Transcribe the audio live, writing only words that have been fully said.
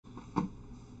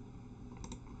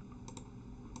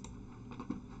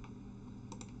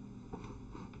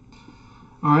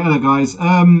Alright, hello guys.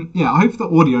 Yeah, I hope the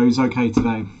audio is okay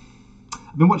today.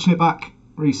 I've been watching it back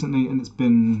recently and it's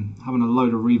been having a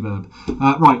load of reverb.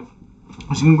 Right, I'm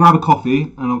just going to grab a coffee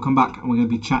and I'll come back and we're going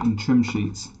to be chatting trim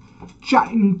sheets.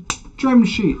 Chatting trim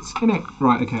sheets, innit?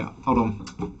 Right, okay, hold on.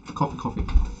 Coffee.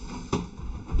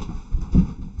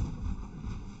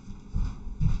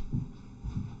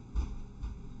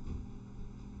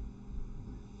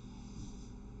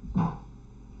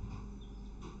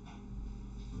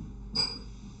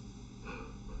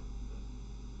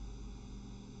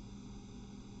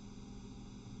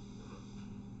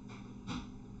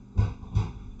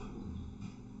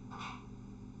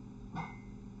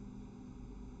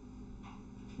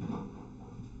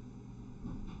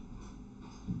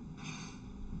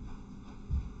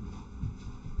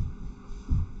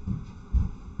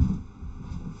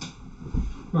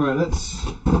 Alright,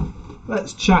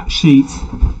 let's chat sheet.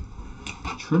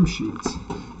 Trim sheets.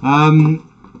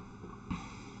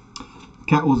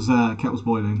 Kettle's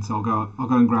boiling, so I'll go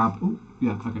and grab. Oh,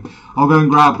 yeah, okay. I'll go and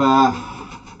grab.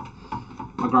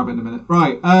 I'll grab it in a minute.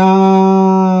 Right.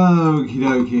 Okie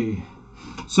dokie.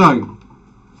 So,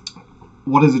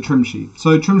 what is a trim sheet?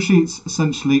 So, trim sheets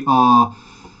essentially are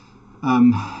the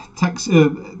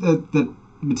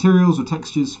materials or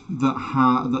textures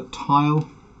that tile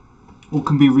or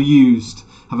can be reused,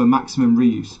 have a maximum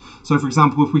reuse. So, for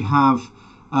example, if we have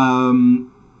a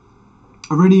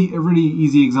really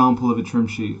easy example of a trim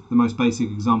sheet, the most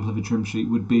basic example of a trim sheet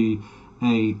would be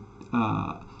a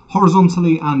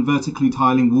horizontally and vertically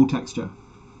tiling wall texture.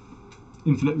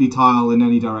 Infinitely tile in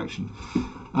any direction.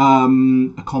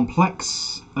 A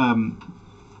complex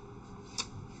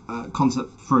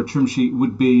concept for a trim sheet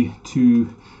would be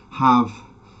to have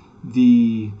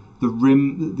the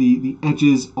rim, the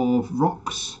edges of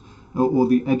rocks or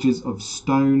the edges of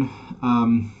stone.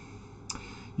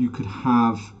 You could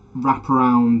have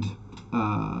wraparound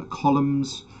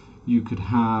columns. You could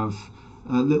have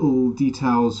little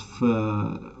details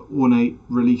for ornate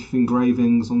relief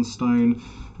engravings on stone.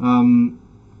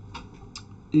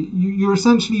 You're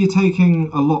essentially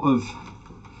taking a lot of.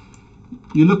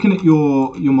 You're looking at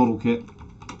your model kit.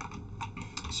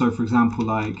 So, for example,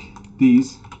 like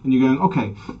these. And you're going,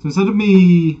 okay, so instead of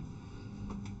me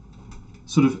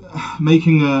sort of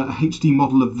making a HD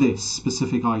model of this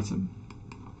specific item,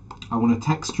 I want to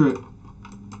texture it,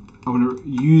 I want to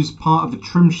use part of the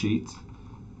trim sheet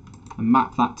and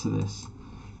map that to this,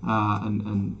 and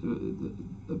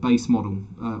the base model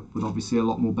with obviously a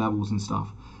lot more bevels and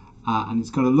stuff. And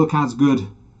it's going to look as good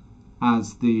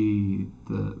as the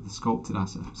sculpted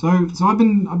asset. So I've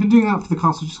been doing that for the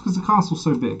castle just because the castle's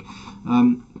so big.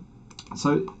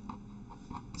 So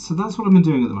that's what I've been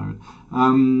doing at the moment.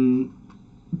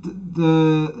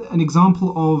 An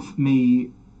example of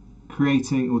me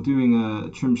creating or doing a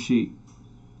trim sheet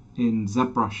in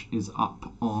ZBrush is up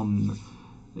on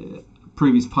a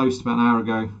previous post about an hour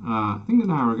ago. I think an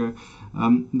hour ago.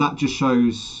 That just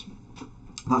shows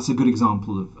that's a good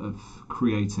example of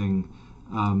creating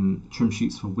trim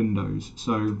sheets for windows.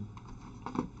 So,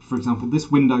 for example, this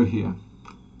window here.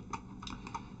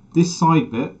 This side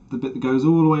bit, the bit that goes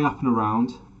all the way up and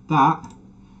around, that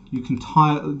you can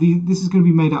tile. This is going to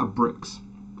be made out of bricks.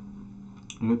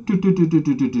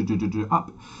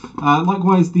 Up.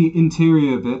 Likewise, the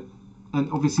interior bit, and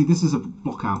obviously this is a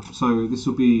blockout, so this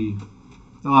will be.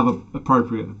 They'll have a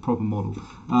proper model.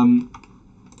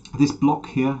 This block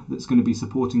here that's going to be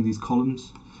supporting these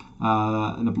columns,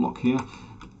 and a block here.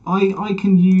 I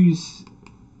can use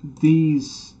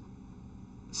these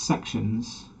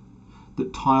sections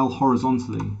that tile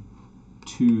horizontally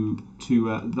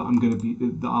that I'm going to be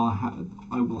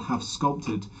I will have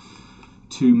sculpted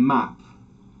to map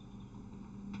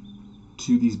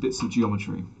to these bits of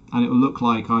geometry, and it will look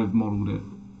like I've modelled it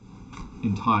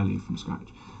entirely from scratch.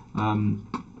 And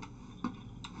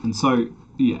so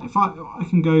yeah, if I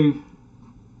can go,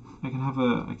 I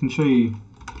can show you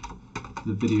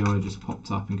the video I just popped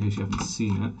up in case you haven't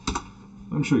seen it.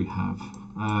 I'm sure you have.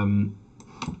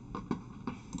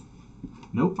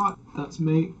 Nope, that's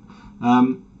me.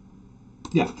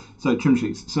 Yeah, so trim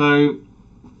sheets. So,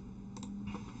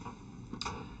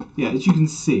 yeah, as you can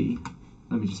see,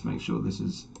 let me just make sure this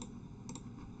is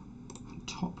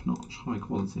top-notch, high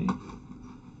quality.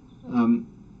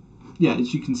 Yeah,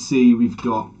 as you can see, we've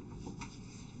got.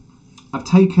 I've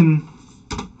taken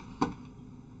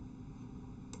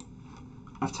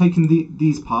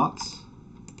these parts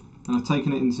and I've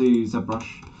taken it into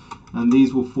ZBrush, and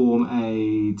these will form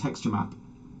a texture map.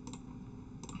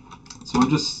 So I'm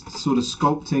just sort of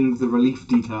sculpting the relief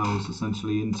details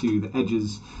essentially into the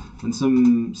edges and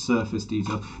some surface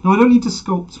detail. Now I don't need to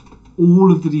sculpt all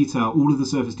of the detail, all of the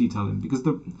surface detail in, because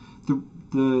the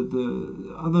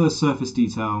the other surface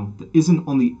detail that isn't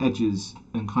on the edges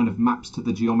and kind of maps to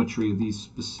the geometry of these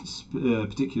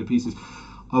particular pieces,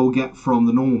 I will get from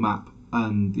the normal map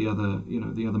and the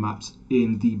other maps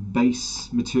in the base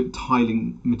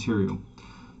tiling material.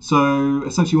 So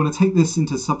essentially, when I take this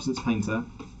into Substance Painter,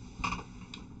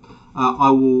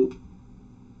 I'll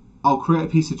create a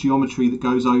piece of geometry that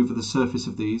goes over the surface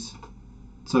of these,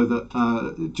 so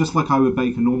that just like I would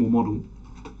bake a normal model,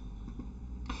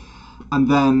 and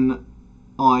then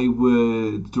I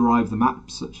would derive the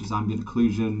maps such as ambient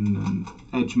occlusion and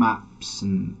edge maps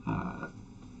and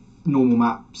normal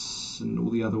maps and all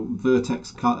the other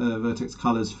vertex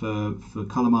colors for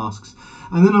color masks,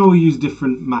 and then I will use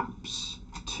different maps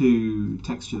to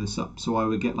texture this up. So I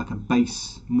would get like a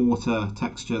base mortar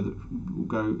texture that will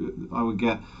go. I would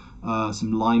get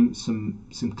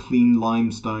some clean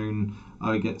limestone.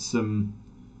 I would get some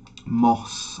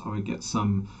moss. I would get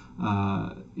some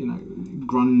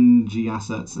grungy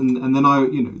assets, and then I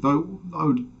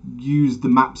would use the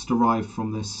maps derived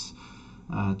from this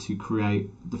to create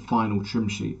the final trim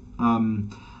sheet.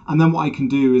 And then what I can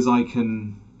do is I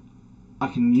can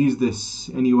use this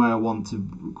any way I want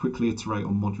to quickly iterate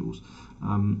on modules.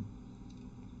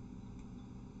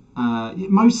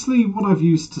 Mostly what I've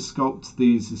used to sculpt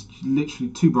these is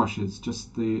literally two brushes,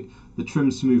 just the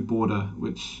trim smooth border,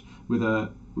 which with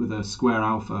a square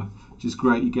alpha, which is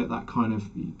great. You get that kind of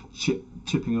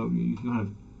chipping. You can kind of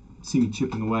see me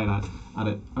chipping away at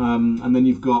it. And then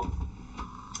you've got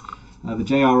the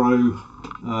JRO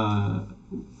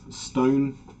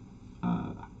stone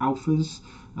alphas.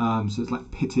 So it's like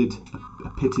a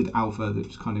pitted alpha that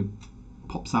just kind of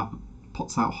pots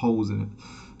out holes in it.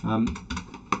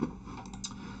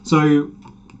 So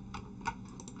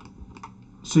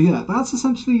yeah, that's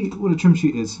essentially what a trim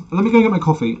sheet is. Let me go get my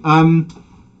coffee.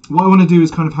 What I want to do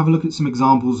is kind of have a look at some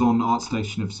examples on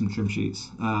ArtStation of some trim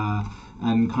sheets,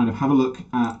 and kind of have a look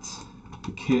at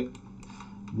the kit,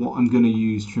 what I'm going to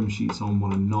use trim sheets on,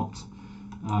 what I'm not.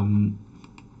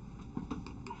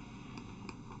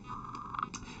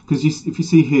 Because if you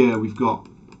see here, we've got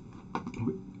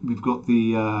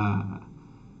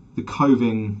the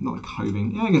coving, not a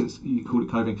coving, yeah, I guess you call it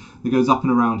coving, that goes up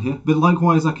and around here. But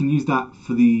likewise, I can use that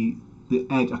for the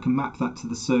edge. I can map that to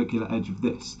the circular edge of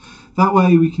this. That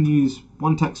way we can use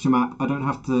one texture map. I don't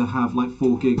have to have like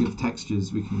 4 gig of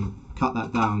textures. We can cut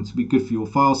that down to be good for your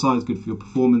file size, good for your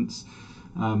performance.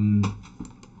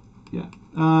 Yeah.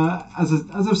 As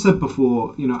I've said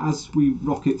before, as we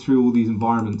rocket through all these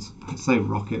environments, I say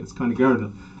rocket, it's kind of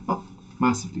going not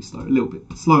massively slow, a little bit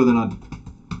slower than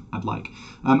I'd like.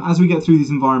 As we get through these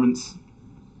environments,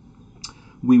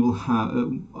 we will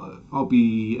have. I'll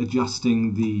be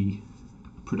adjusting the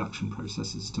production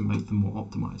processes to make them more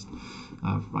optimized.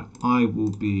 Right, I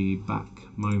will be back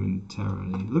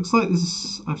momentarily. Looks like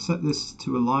this. I've set this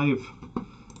to a live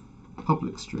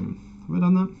public stream. Have I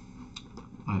done that?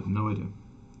 I have no idea.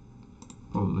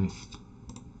 Probably.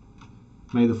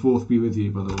 May the 4th be with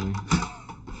you, by the way.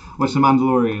 Watched The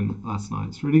Mandalorian last night.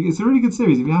 It's a really good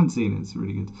series. If you haven't seen it, it's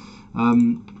really good. Let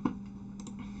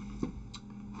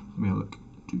me have a look.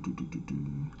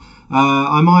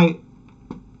 I might,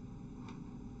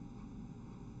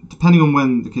 depending on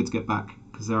when the kids get back,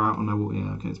 because they're out on their walk.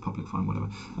 Yeah, okay, it's public, fine, whatever.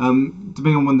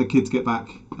 Depending on when the kids get back,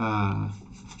 I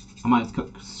might have to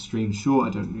cut streams short.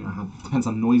 I don't, depends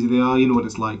how noisy they are. You know what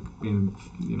it's like being,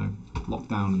 locked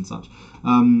down and such.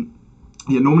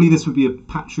 Yeah, normally this would be a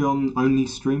Patreon only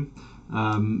stream,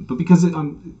 but because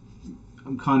I'm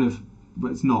kind of,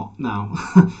 well, it's not now.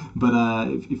 But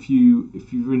if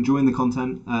you're enjoying the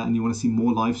content and you want to see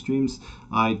more live streams,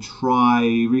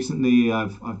 recently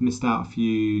I've missed out a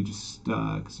few just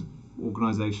because of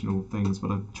organisational things,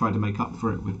 but I've tried to make up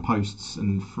for it with posts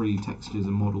and free textures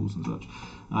and models and such.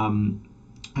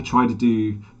 I try to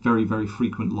do very, very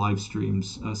frequent live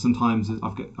streams. Sometimes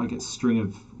I get a string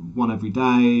of one every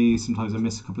day. Sometimes I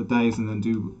miss a couple of days and then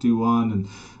do one. And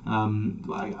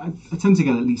I tend to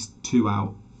get at least 2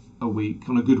 out a week.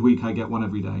 On a good week, I get 1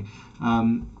 every day.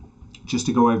 Just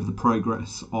to go over the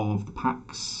progress of the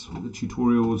packs, the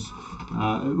tutorials,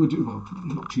 well,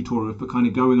 not tutorials, but kind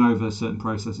of going over certain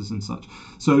processes and such.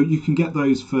 So you can get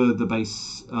those for the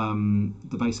base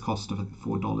cost of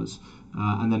 $4.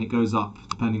 And then it goes up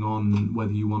depending on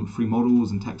whether you want free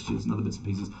models and textures and other bits and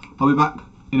pieces. I'll be back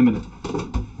in a minute.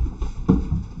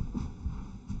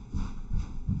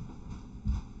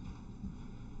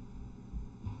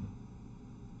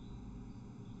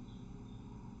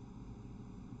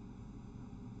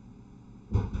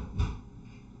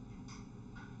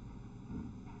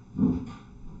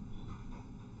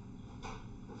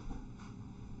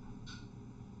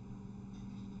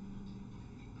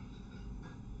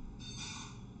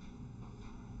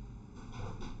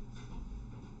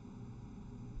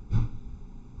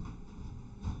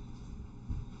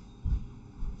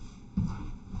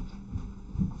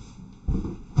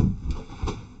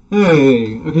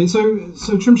 Hey, okay,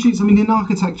 so trim sheets. I mean, in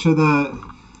architecture,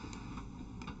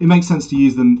 it makes sense to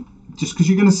use them just because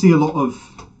you're going to see a lot of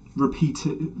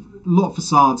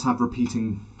facades have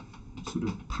repeating sort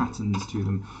of patterns to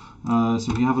them.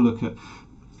 So if you have a look at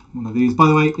one of these, by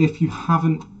the way, if you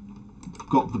haven't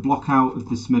got the blockout of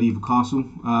this medieval castle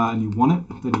and you want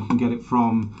it, then you can get it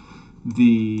from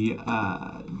the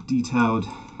detailed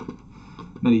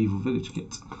medieval village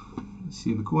kit.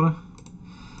 See in the corner.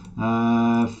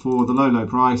 For the low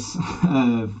price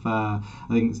of I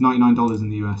think it's $99 in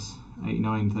the US,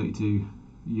 89.32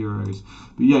 euros.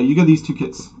 But yeah, you get these two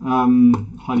kits,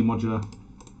 highly modular.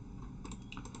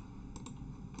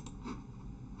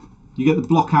 You get the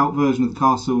block-out version of the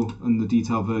castle and the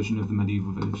detailed version of the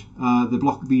medieval village.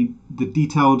 The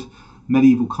detailed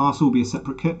medieval castle will be a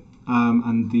separate kit,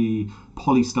 and the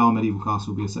poly-style medieval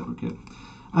castle will be a separate kit.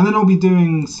 And then I'll be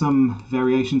doing some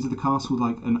variations of the castle,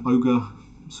 like an ogre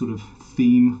sort of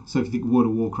theme. So if you think World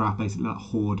of Warcraft, basically like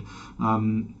Horde,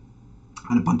 and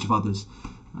a bunch of others.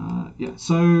 Yeah,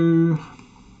 so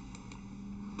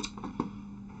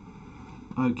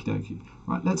okie dokie.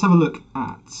 Right, let's have a look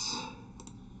at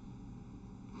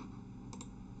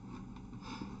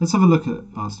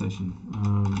ArtStation.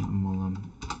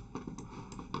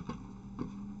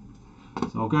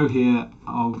 So I'll go here.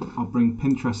 I'll bring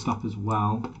Pinterest up as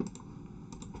well.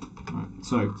 Right,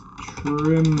 so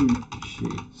trim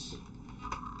sheets.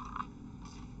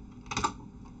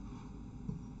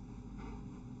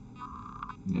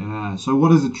 Yeah. So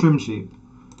what is a trim sheet?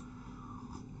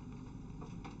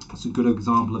 That's a good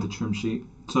example of a trim sheet.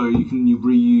 So you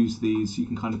reuse these. You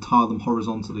can kind of tile them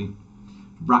horizontally,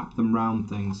 wrap them round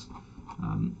things.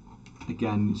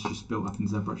 Again, it's just built up in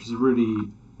ZBrush. It's a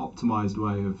really optimized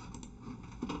way of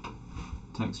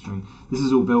texturing. This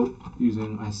is all built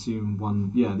using, I assume,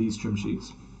 these trim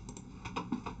sheets.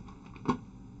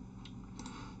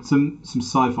 Some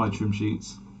sci-fi trim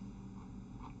sheets.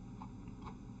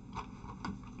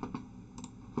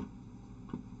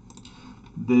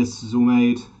 This is all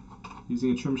made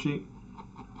using a trim sheet.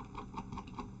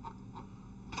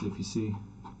 So if you see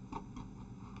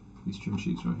these trim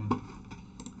sheets right here.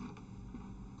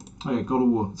 Oh yeah, God of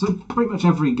War. So pretty much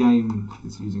every game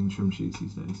is using trim sheets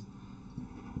these days.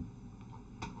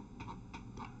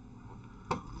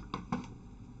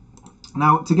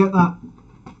 Now to get that,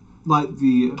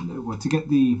 to get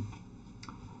the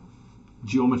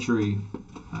geometry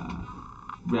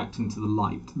reacting to the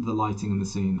lighting in the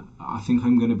scene, I think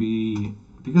I'm going to be,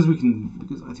 because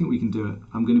I think we can do it.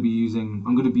 I'm going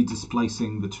to be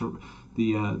displacing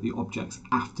the objects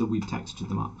after we've textured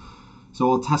them up.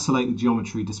 So I'll tessellate the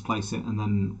geometry, displace it, and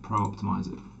then pro-optimize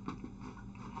it.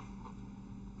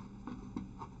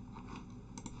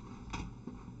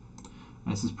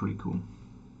 This is pretty cool.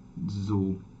 This is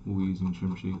all using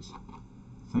trim sheets.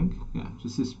 I think, yeah,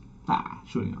 just this.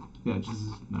 Surely not. Yeah, just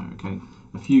this, no. Okay,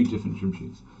 a few different trim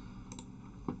sheets.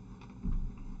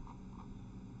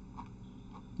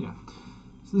 Yeah.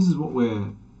 So this is what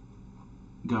we're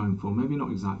going for. Maybe not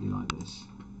exactly like this.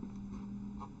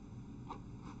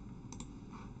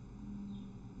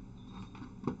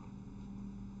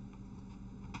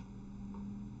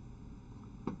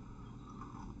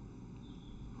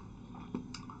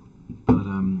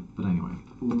 But anyway,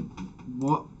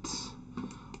 what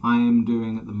I am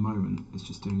doing at the moment is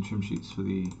just doing trim sheets for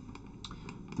the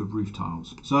roof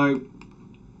tiles. So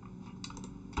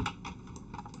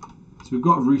we've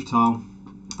got a roof tile.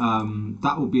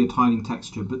 That will be a tiling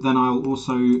texture, but then I'll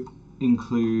also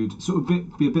include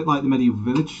be a bit like the medieval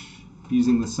village,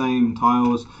 using the same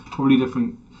tiles, probably not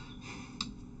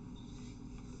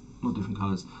different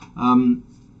colours.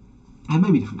 And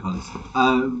maybe different colours.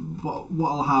 What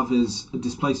I'll have is a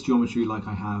displaced geometry like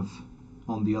I have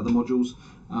on the other modules,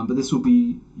 but this will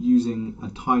be using a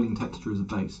tiling texture as a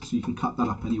base, so you can cut that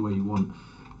up any way you want.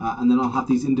 And then I'll have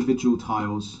these individual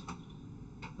tiles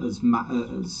as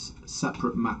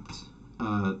separate mapped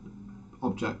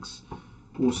objects,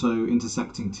 also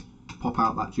intersecting to pop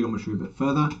out that geometry a bit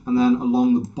further. And then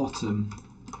along the bottom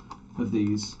of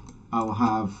these, I will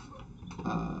have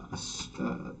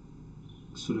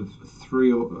sort of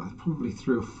probably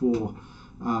three or four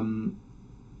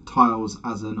tiles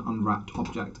as an unwrapped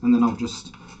object, and then I'll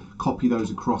just copy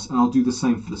those across, and I'll do the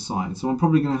same for the side. So I'm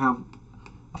probably going to have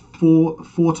a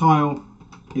four tile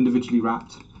individually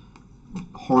wrapped,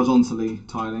 horizontally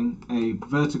tiling, a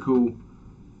vertical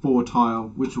 4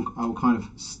 tile which I'll kind of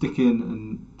stick in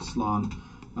and slant,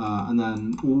 and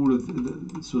then all of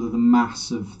the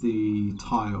mass of the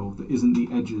tile that isn't the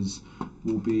edges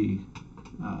will be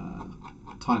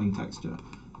tiling texture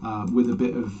with a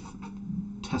bit of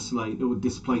tessellate or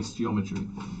displaced geometry.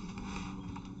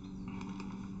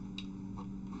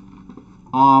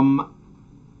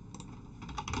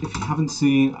 If you haven't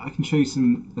seen, I can show you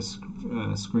some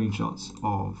screenshots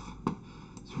of.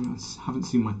 So if you haven't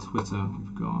seen my Twitter,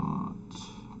 we've got.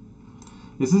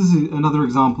 Yes, this is another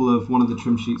example of one of the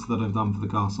trim sheets that I've done for the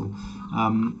castle.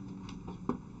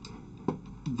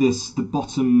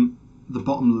 The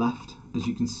bottom left, as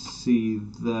you can see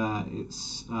there,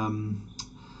 it's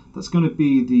that's going to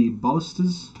be the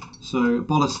balusters. So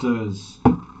balusters,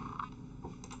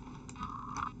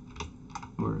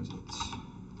 where is it?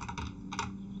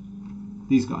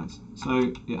 These guys.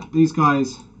 So yeah, these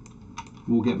guys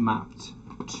will get mapped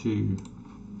to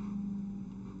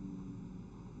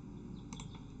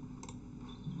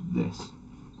this.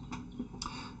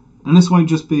 And this won't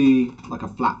just be like a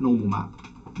flat normal map.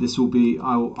 This will be,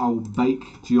 I'll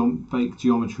bake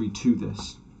geometry to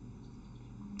this.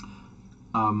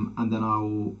 And then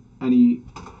any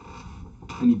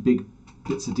big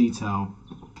bits of detail,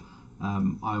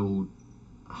 I will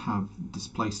have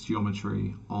displaced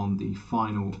geometry on the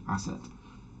final asset.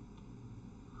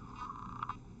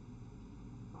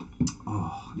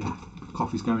 Oh yeah,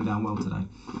 coffee's going down well today.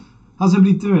 How's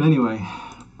everybody doing anyway?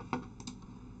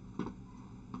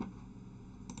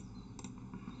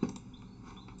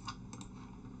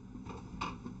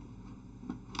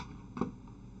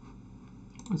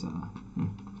 Where's that?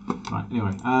 Right,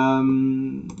 anyway,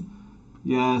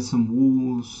 yeah, some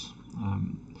walls.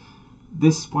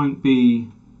 This won't be,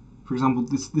 for example,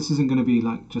 this isn't going to be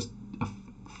like just a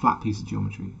flat piece of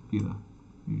geometry either.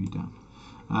 Move you down.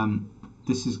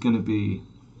 This is going to be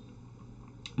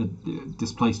a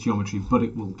displaced geometry, but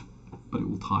it will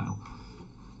tile.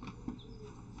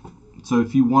 So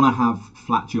if you want to have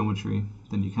flat geometry,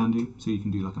 then you can do. So you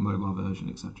can do like a mobile version,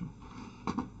 etc.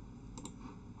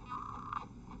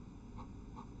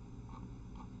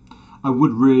 I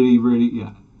would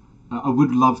I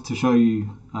would love to show you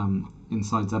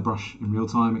inside ZBrush in real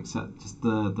time, except just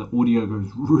the audio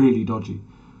goes really dodgy.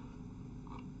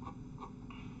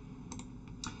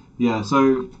 Yeah,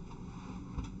 so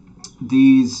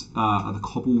these are the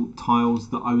cobble tiles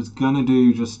that I was gonna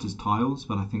do just as tiles,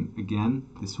 but I think again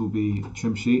this will be a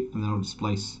trim sheet and then I'll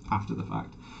displace after the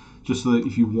fact, just so that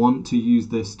if you want to use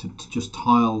this to just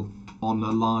tile on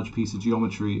a large piece of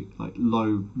geometry, like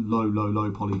low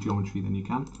poly geometry, then you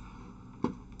can.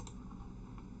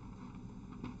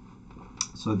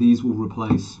 So these will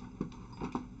replace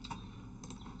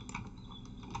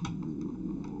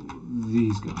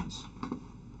these guys.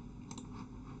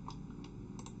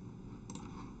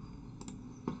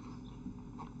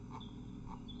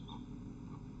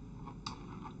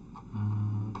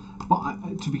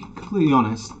 But to be completely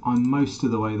honest, I'm most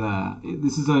of the way there.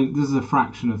 This is a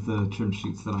fraction of the trim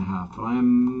sheets that I have, but I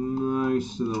am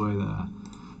most of the way there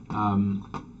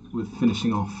with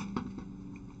finishing off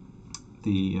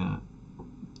the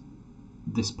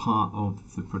this part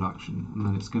of the production, and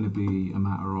then it's going to be a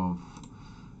matter of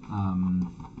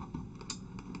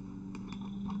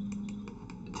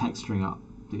texturing up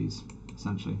these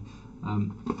essentially,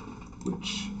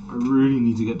 which I really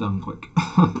need to get done quick.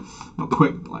 Not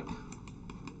quick, but like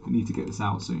we need to get this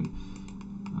out soon.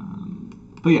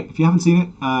 But yeah, if you haven't seen it,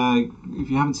 if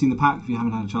you haven't seen the pack, if you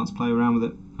haven't had a chance to play around with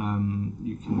it,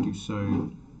 you can do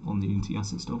so on the Unity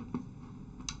Asset Store.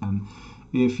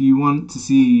 If you want to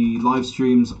see live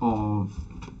streams of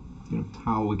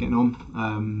how we're getting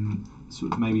on,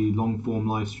 sort of maybe long form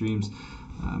live streams,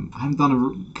 I haven't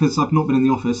done because I've not been in the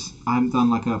office. I haven't done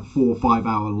like a 4 or 5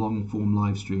 hour long form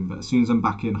live stream, but as soon as I'm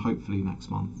back in, hopefully next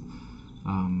month,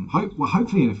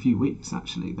 hopefully in a few weeks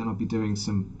actually, then I'll be doing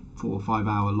some 4 or 5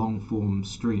 hour long form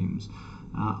streams.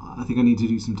 I think I need to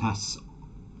do some tests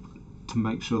to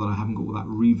make sure that I haven't got all that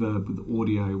reverb with the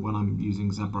audio when I'm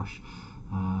using ZBrush.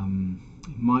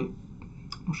 It might,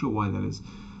 I'm not sure why that is,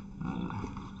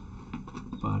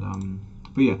 but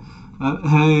yeah.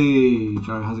 Hey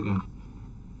Joe, how's it going?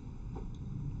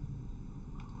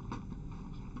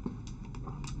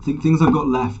 I think things I've got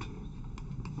left,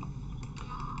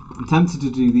 I'm tempted to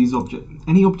do these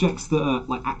any objects that are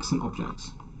like accent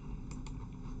objects.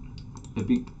 It'd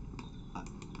be,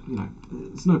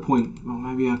 there's no point. Well,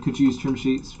 maybe I could use trim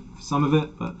sheets for some of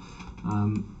it, but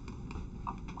I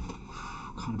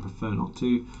kind of prefer not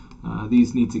to.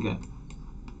 These need to get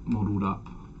modelled up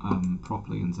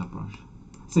properly in ZBrush.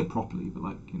 I say properly, but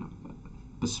like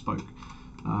bespoke.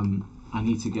 I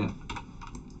need to get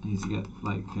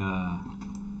like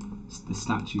the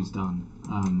statues done.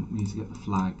 We need to get the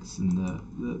flags and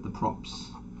the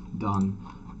props done.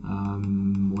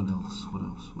 What else?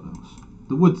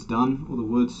 The wood's done. All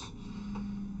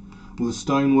the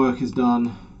stonework is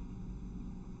done.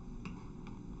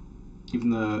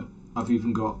 I've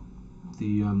even got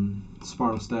the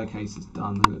spiral staircases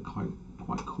done. They look quite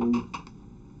cool.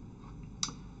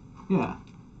 Yeah,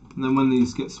 and then when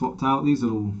these get swapped out, these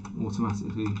will all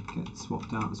automatically get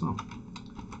swapped out as well.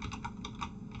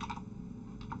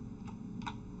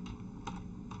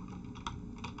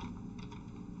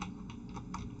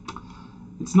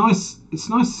 It's nice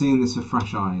seeing this with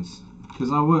fresh eyes,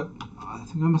 because I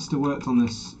think I must have worked on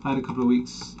this. I had a couple of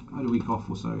weeks, I had a week off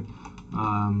or so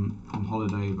on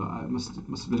holiday, but it must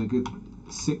have been a good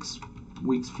 6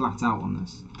 weeks flat out on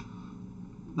this.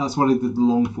 That's what I did the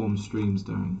long form streams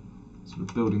doing, sort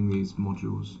of building these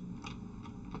modules.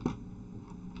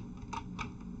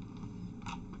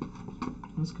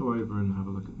 Let's go over and have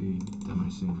a look at the demo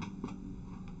scene.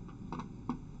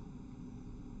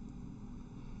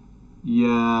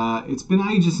 Yeah, it's been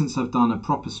ages since I've done a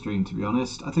proper stream, to be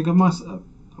honest. I think I must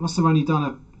have only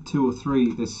done 2 or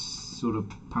 3 this sort of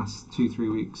past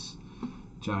 2-3 weeks,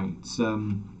 Joe. It's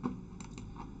no,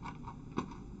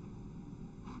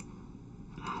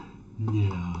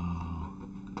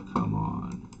 come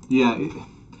on. Yeah,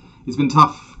 it's been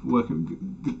tough working.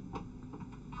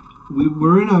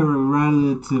 We're in a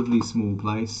relatively small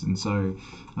place, and so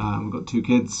we've got 2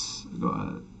 kids. We've got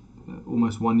a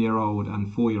almost 1-year-old and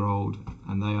 4-year-old,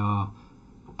 and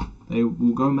they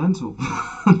will go mental.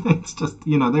 It's just,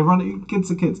 you know, kids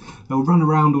are kids. They'll run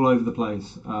around all over the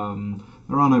place.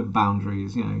 There are no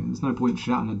boundaries, you know. There's no point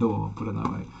shutting a door, put it that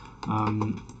way.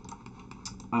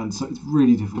 And so it's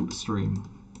really difficult to stream.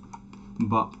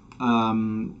 But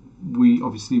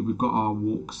we've got our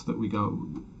walks that we go,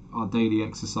 our daily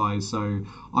exercise. So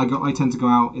I tend to go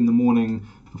out in the morning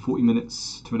for 40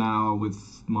 minutes to an hour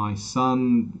with my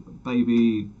son,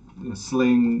 baby, a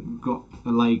sling. We've got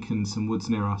a lake and some woods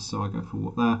near us, so I go for a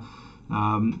walk there.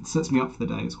 It sets me up for the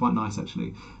day. It's quite nice,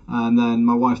 actually. And then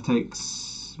my wife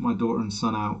takes my daughter and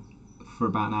son out for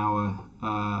about an hour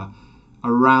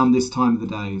around this time of the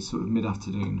day, sort of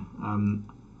mid-afternoon.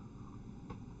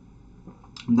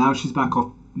 Now she's back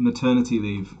off maternity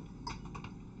leave.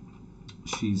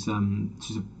 She's a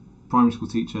primary school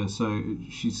teacher, so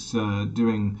she's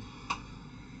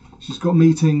she's got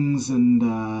meetings, and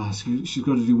she's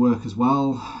got to do work as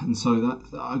well, and so that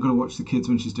I've got to watch the kids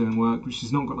when she's doing work. But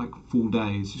she's not got like full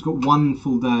days. She's got 1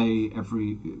 full day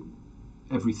every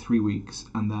 3 weeks,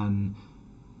 and then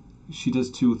she does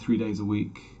 2 or 3 days a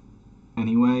week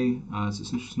anyway. So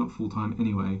she's not full time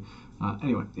anyway.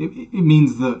 Anyway, it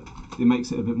means that it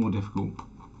makes it a bit more difficult.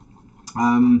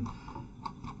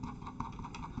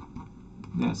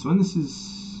 Yeah. So when this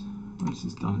is done,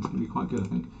 it's going to be quite good, I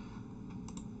think.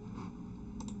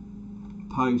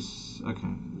 Post, okay,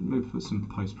 maybe put some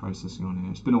post-processing on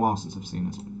here. It's been a while since I've seen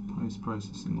this.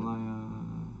 Post-processing layer,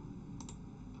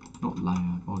 not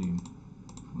layer, volume.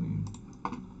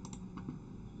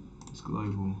 It's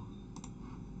global.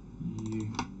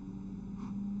 U.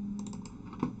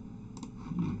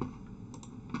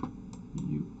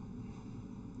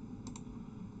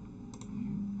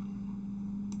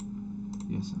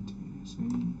 Yes,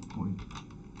 anti-aliasing.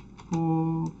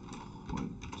 0.4,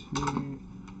 0.2.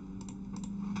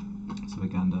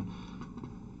 Gander.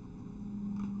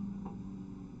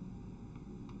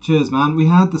 Cheers, man. We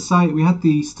had the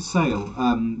Easter sale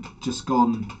just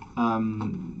gone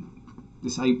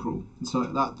this April, so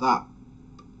that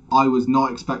I was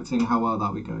not expecting how well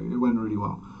that would go. It went really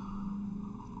well.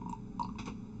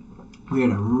 We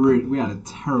had a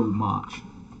terrible March.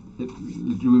 It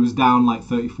was down like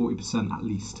 30-40% at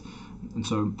least, and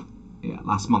so yeah,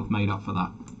 last month made up for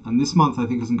that. And this month I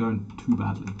think isn't going too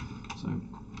badly. So.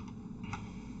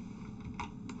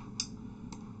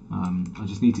 I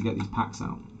just need to get these packs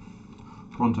out.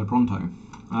 Pronto.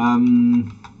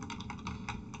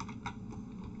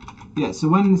 Yeah, so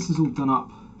when this is all done up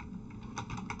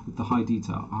with the high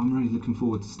detail, I'm really looking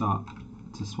forward to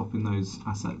swapping those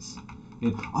assets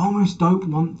in. I almost don't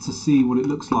want to see what it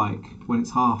looks like when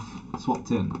it's half swapped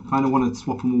in. I kind of want to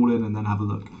swap them all in and then have a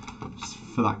look, just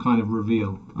for that kind of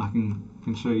reveal. I can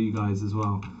show you guys as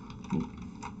well.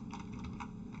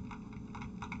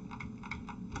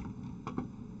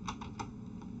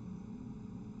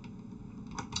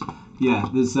 Yeah,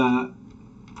 there's I'd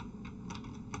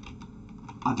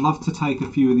love to take a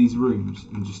few of these rooms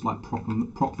and just like prop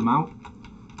them out.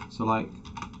 So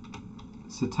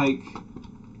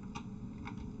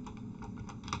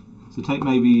take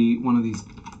maybe one of these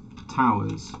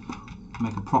towers,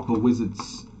 make a proper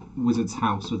wizard's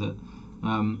house with it.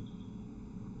 And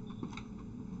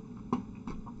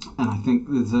I think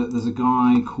there's a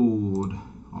guy called,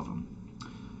 hold on.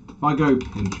 If I go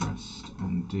Pinterest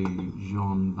and do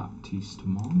Jean-Baptiste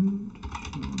Monde.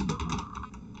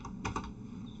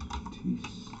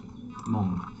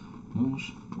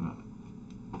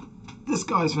 this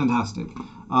guy's fantastic.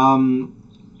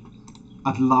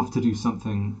 I'd love to do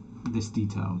something this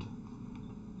detailed.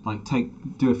 Like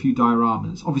do a few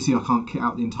dioramas. Obviously, I can't kit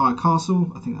out the entire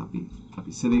castle. I think that'd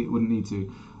be silly. It wouldn't need to.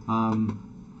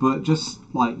 But just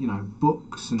like, you know,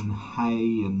 books and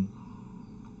hay and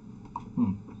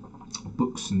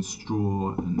books and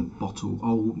straw and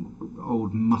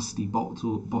old musty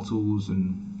bottles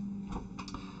and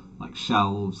like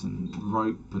shelves and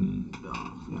rope and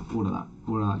all of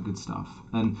that good stuff.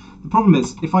 And the problem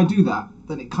is, if I do that,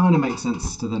 then it kind of makes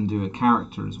sense to then do a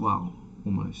character as well,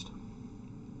 almost.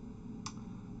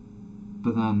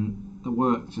 But then the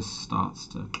work just starts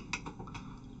to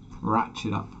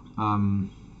ratchet up.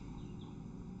 And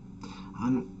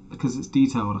because it's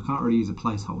detailed, I can't really use a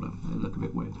placeholder. It'll look a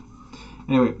bit weird.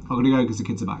 Anyway, I'm going to go because the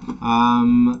kids are back.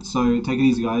 So take it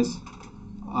easy, guys.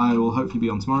 I will hopefully be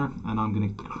on tomorrow, and I'm going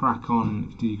to crack on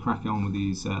with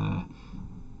these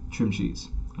trim sheets.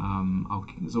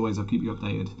 As always, I'll keep you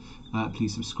updated.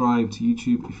 Please subscribe to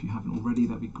YouTube if you haven't already.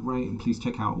 That'd be great. And please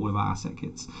check out all of our asset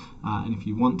kits. And if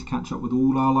you want to catch up with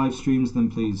all our live streams, then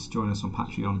please join us on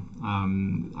Patreon,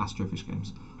 Astrofish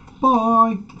Games.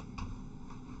 Bye!